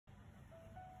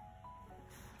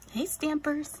Hey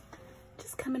Stampers!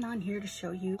 Just coming on here to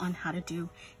show you on how to do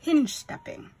hinge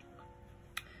stepping.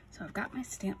 So I've got my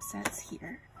stamp sets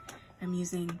here. I'm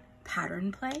using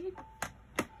Pattern Play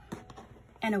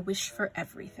and A Wish for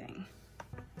Everything.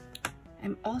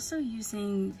 I'm also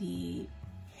using the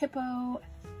Hippo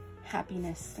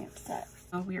Happiness stamp set.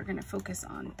 We are going to focus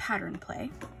on Pattern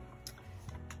Play.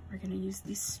 We're going to use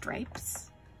these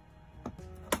stripes.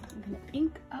 I'm going to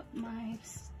ink up my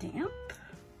stamp.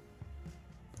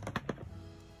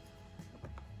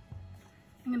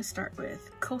 I'm going to start with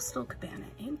Coastal Cabana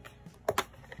ink. I'm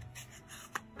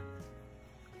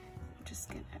just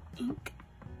going to ink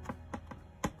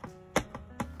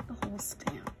the whole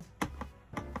stamp.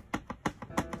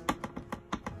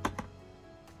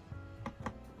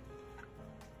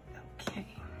 Okay,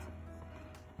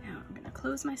 now I'm going to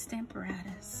close my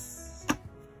Stamparatus,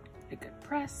 a good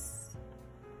press.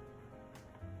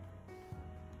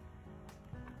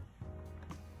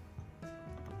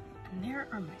 And there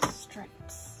are my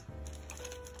stripes.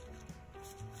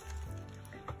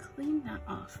 I'm going to clean that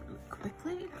off really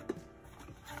quickly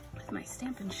with my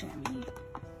Stampin' Chamois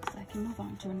so I can move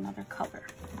on to another color.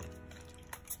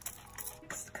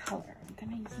 Next color, I'm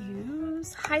going to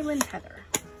use Highland Heather.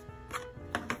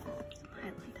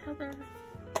 Highland Heather.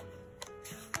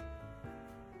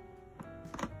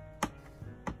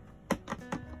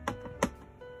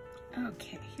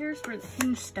 Okay, here's where the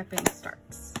hinge stepping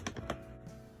starts.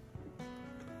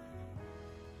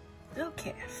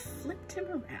 Okay, I flipped him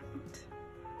around,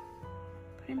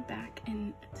 put him back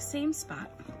in the same spot,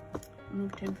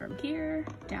 moved him from here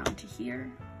down to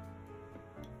here.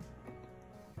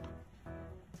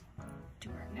 Do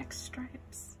our next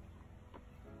stripes.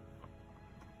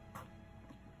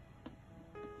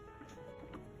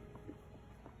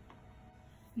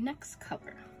 Next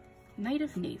color, Night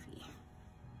of Navy.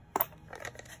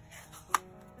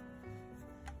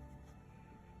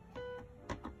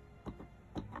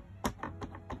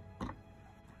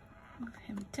 Move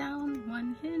him down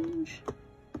one hinge.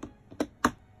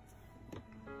 A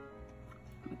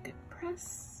good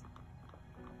press.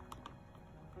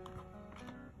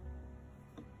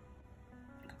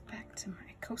 Go back to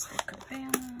my Coastal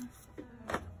Cabana.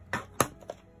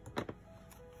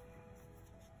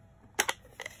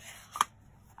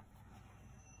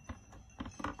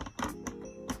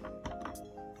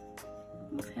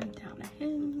 Move him down a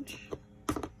hinge.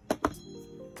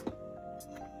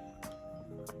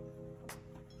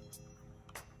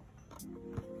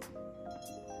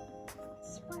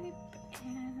 Swipe,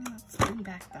 and let's bring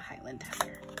back the Highland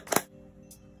Heather.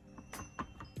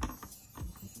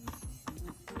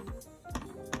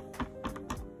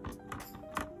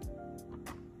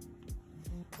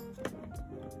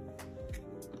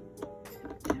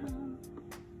 Down.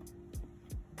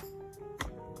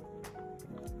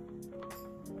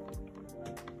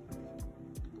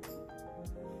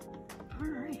 All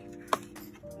right,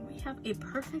 we have a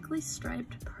perfectly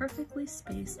striped, perfectly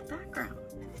spaced background.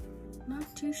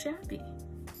 Not too shabby.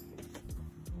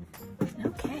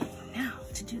 Okay, now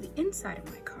to do the inside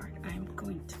of my card, I'm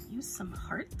going to use some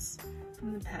hearts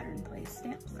from the Pattern Play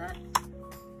stamp set.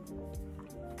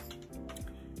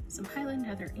 Some Highland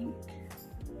Heather ink.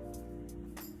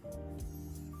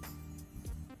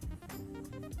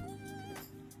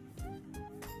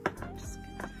 I'm just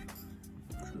gonna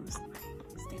close my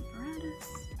Stamparatus.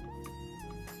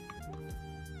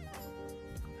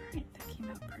 Alright, that came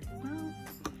out pretty well.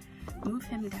 Move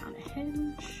him down a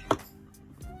hinge. See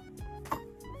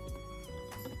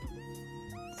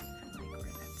if I like where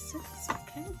that sits,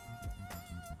 okay.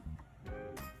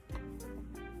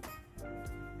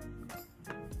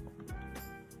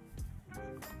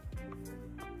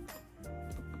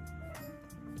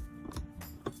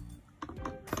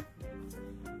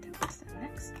 That was the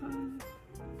next one.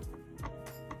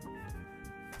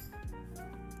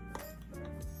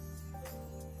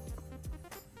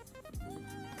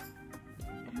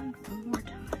 And one more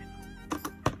time.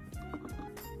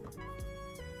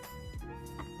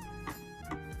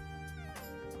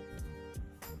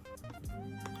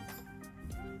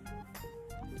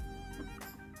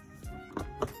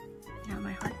 Now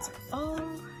my hearts are all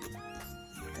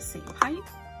the same height,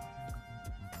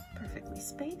 perfectly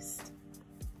spaced.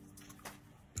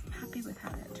 I'm happy with how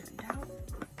that turned out.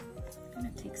 I'm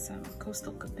gonna take some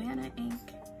Coastal Cabana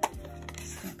ink,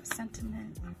 stamp a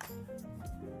sentiment.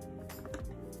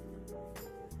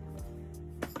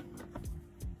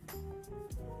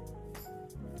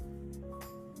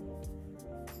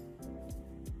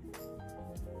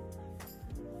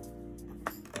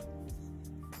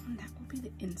 And that will be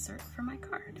the insert for my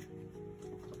card.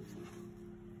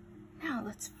 Now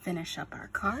let's finish up our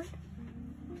card.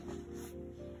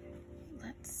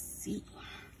 see.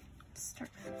 Let's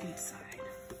start with inside.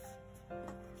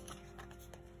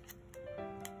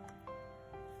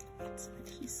 Some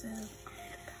adhesive.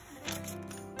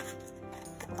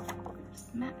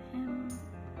 Just met him.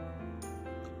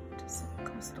 Just some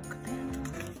Coastal Cabana.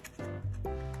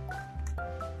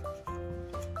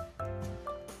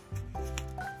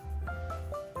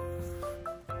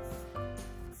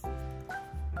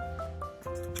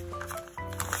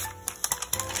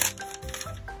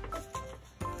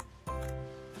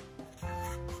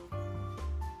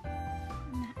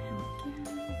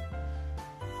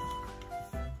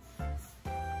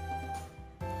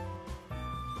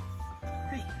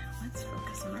 Let's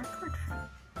focus on our card front.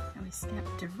 Now we stamp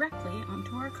directly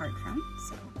onto our card front,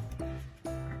 so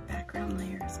our background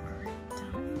layer is already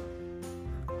done.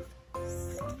 Let's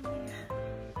see how we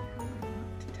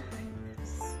want to tie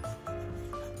this.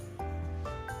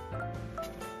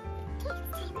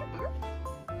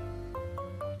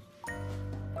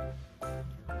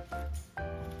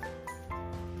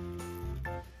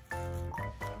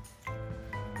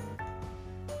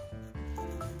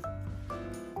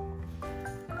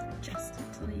 Adjust it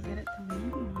till you get it the way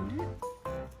you want it.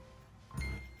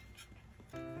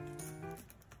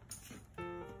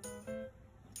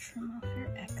 Trim off your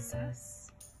excess.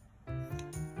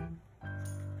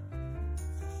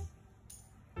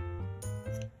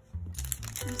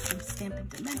 Use some Stampin'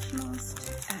 Dimensionals to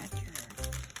add your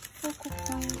focal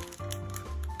point.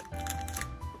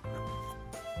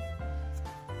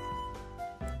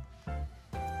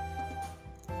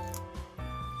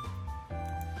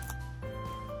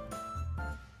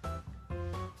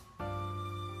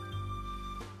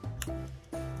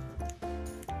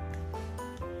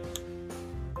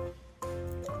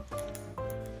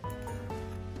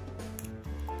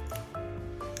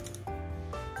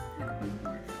 One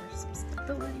more for some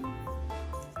stability.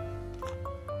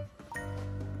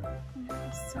 And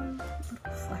there's some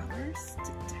little flowers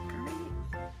to decorate.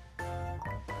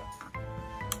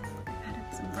 I added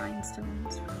some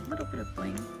rhinestones for a little bit of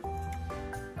bling.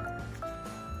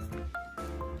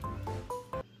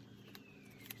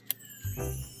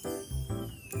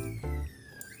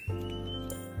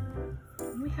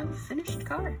 And we have a finished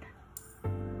card.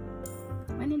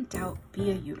 When in doubt, be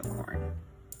a unicorn.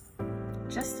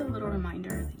 Just a little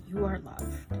reminder that you are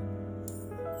loved.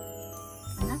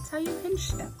 And that's how you hinge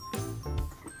step.